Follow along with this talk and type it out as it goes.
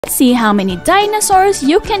See how many dinosaurs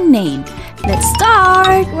you can name. Let's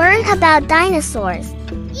start! Learn about dinosaurs.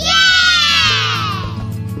 Yeah!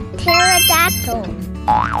 Pterodactyl.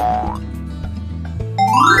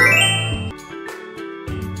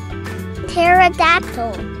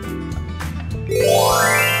 Pterodactyl.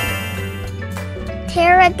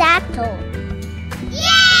 Pterodactyl.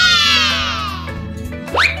 Yeah!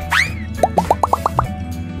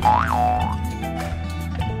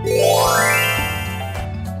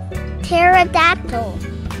 Pterodactyl.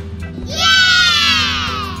 Yeah!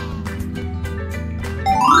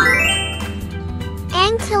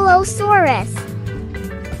 Ankylosaurus.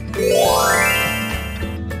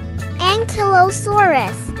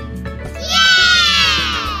 Ankylosaurus. Yeah!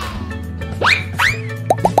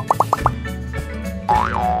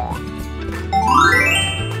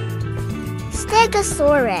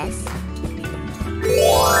 Stegosaurus.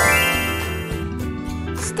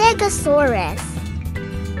 Stegosaurus.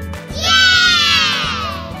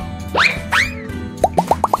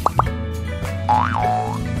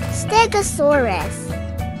 Stegosaurus.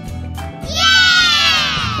 Yeah!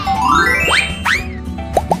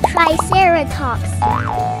 Triceratops.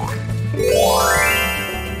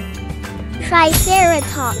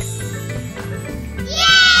 Triceratops.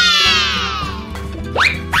 Yeah!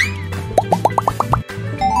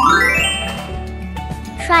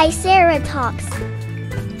 Triceratops.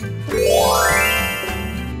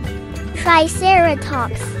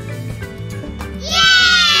 Triceratops.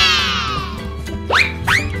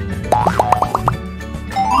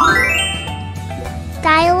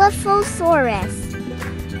 Dilophosaurus.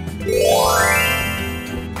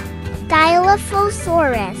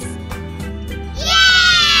 Dilophosaurus. Yeah!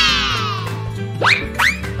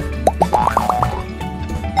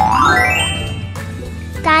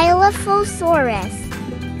 Dilophosaurus.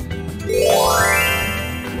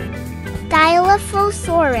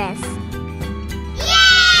 Dilophosaurus.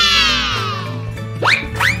 Yeah!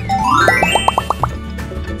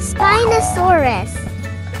 Spinosaurus.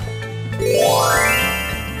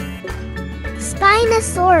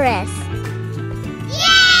 Spinosaurus.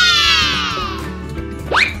 Yeah!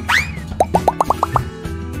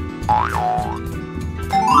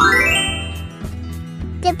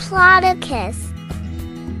 Diplodocus.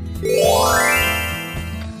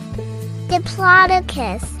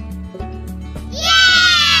 Diplodocus. Yeah!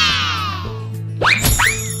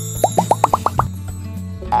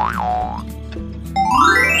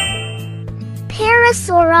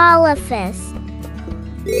 Parasaurolophus.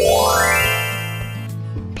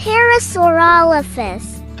 Parasaurolophus.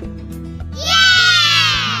 Yeah!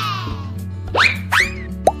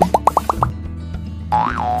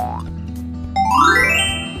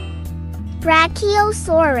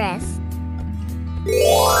 Brachiosaurus.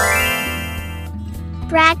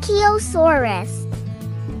 Brachiosaurus.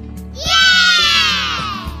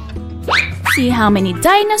 Yeah! See how many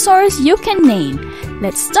dinosaurs you can name.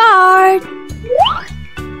 Let's start!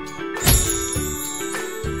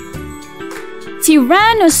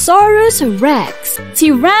 Tyrannosaurus rex.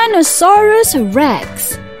 Tyrannosaurus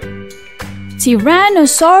rex.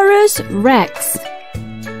 Tyrannosaurus rex.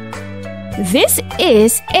 This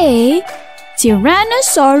is a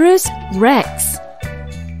Tyrannosaurus rex.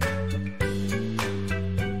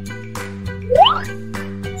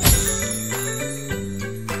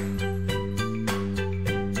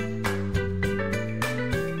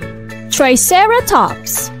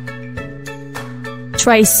 Triceratops.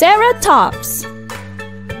 Triceratops.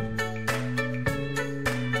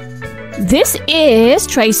 This is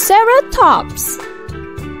Triceratops.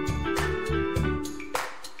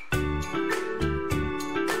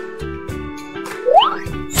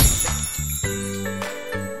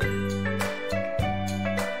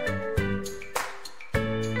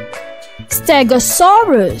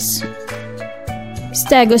 Stegosaurus.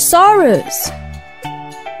 Stegosaurus.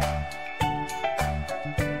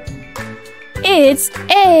 It's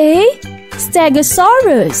a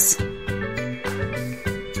stegosaurus.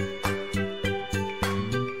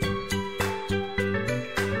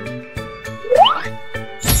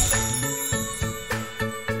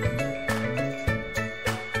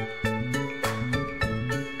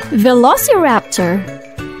 Velociraptor.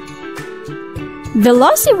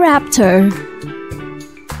 Velociraptor.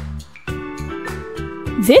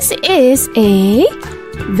 This is a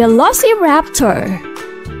velociraptor.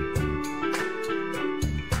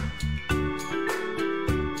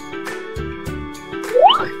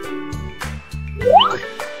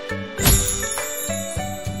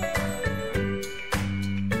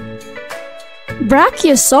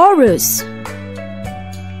 Brachiosaurus.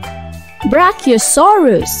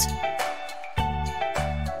 Brachiosaurus.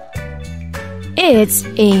 It's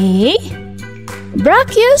a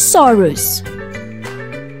Brachiosaurus.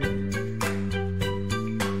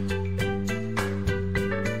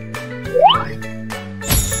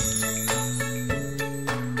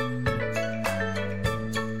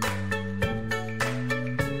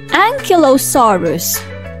 Ankylosaurus.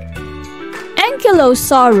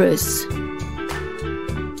 Ankylosaurus.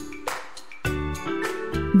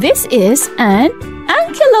 This is an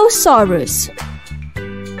Ankylosaurus.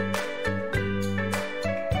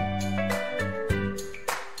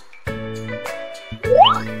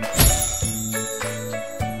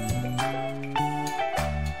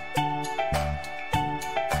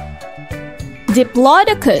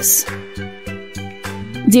 Diplodocus.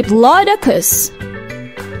 Diplodocus.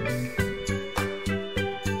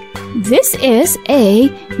 This is a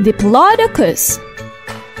Diplodocus.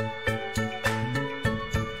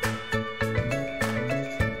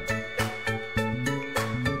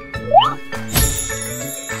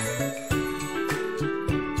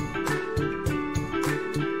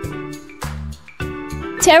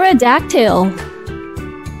 Pterodactyl.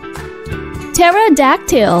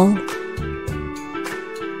 Pterodactyl.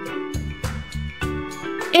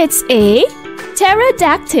 It's a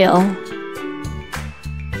pterodactyl.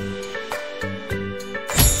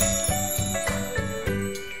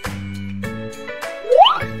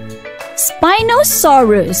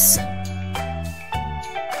 Spinosaurus.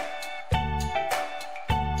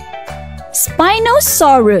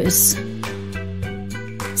 Spinosaurus.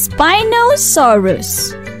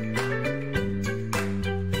 Spinosaurus.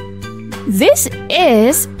 This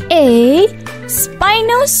is a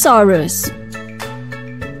Spinosaurus.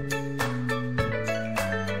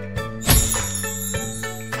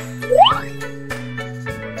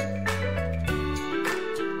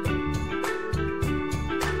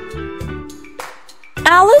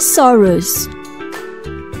 Allosaurus.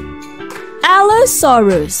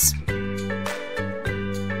 Allosaurus.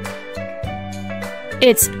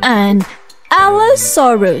 It's an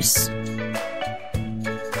Allosaurus.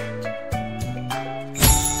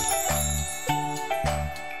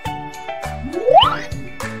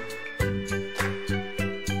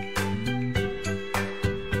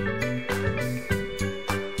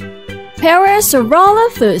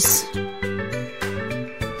 Parasaurolophus.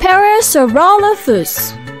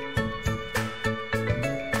 Parasaurolophus.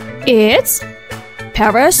 It's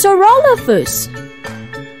Parasaurolophus.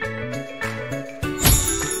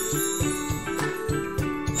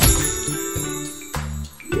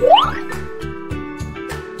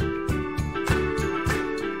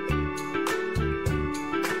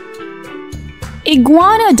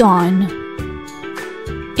 Iguanodon.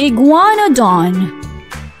 Iguanodon.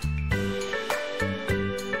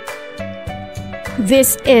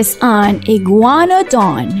 This is an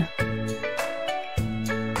iguanodon.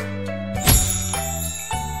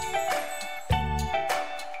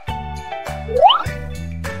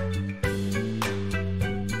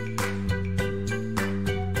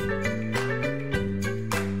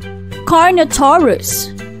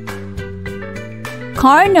 Carnotaurus.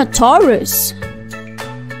 Carnotaurus.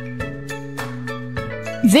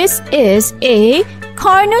 This is a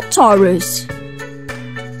Carnotaurus.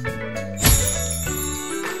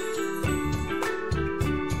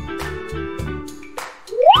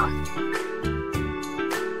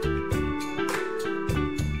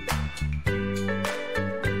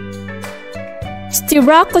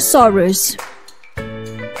 Styracosaurus.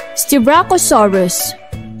 Styracosaurus.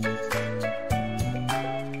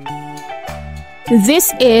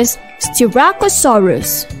 This is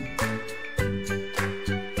Styracosaurus.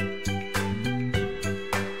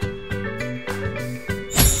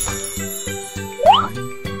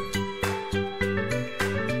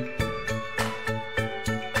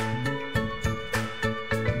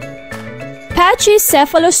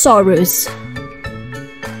 Pachycephalosaurus.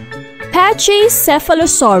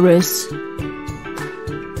 Pachycephalosaurus.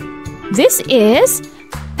 This is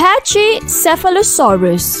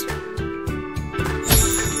Pachycephalosaurus.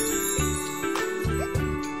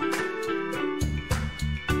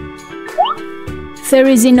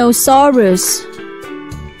 Therizinosaurus.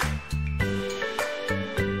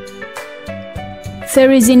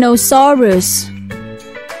 Therizinosaurus.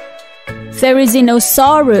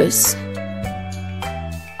 Therizinosaurus.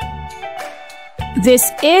 This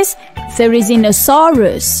is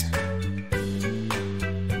Therizinosaurus.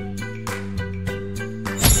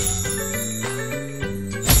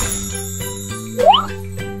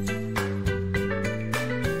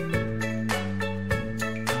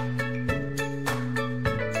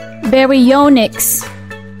 Baryonyx.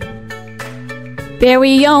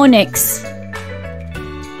 Baryonyx.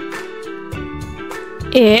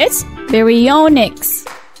 It's Baryonyx.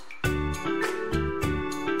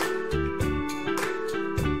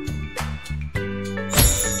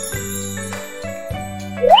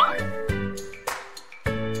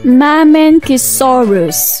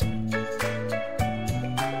 Mamenchisaurus.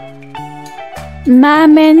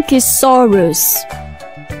 Mamenchisaurus.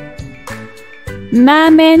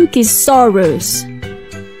 Mamenchisaurus.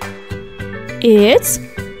 It's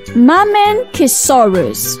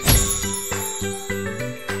Mamenchisaurus.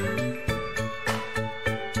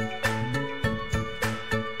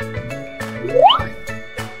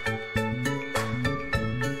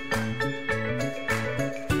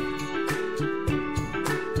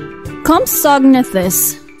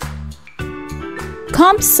 Compsognathus.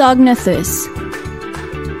 Compsognathus.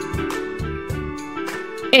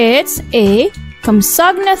 It's a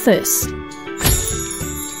Compsognathus.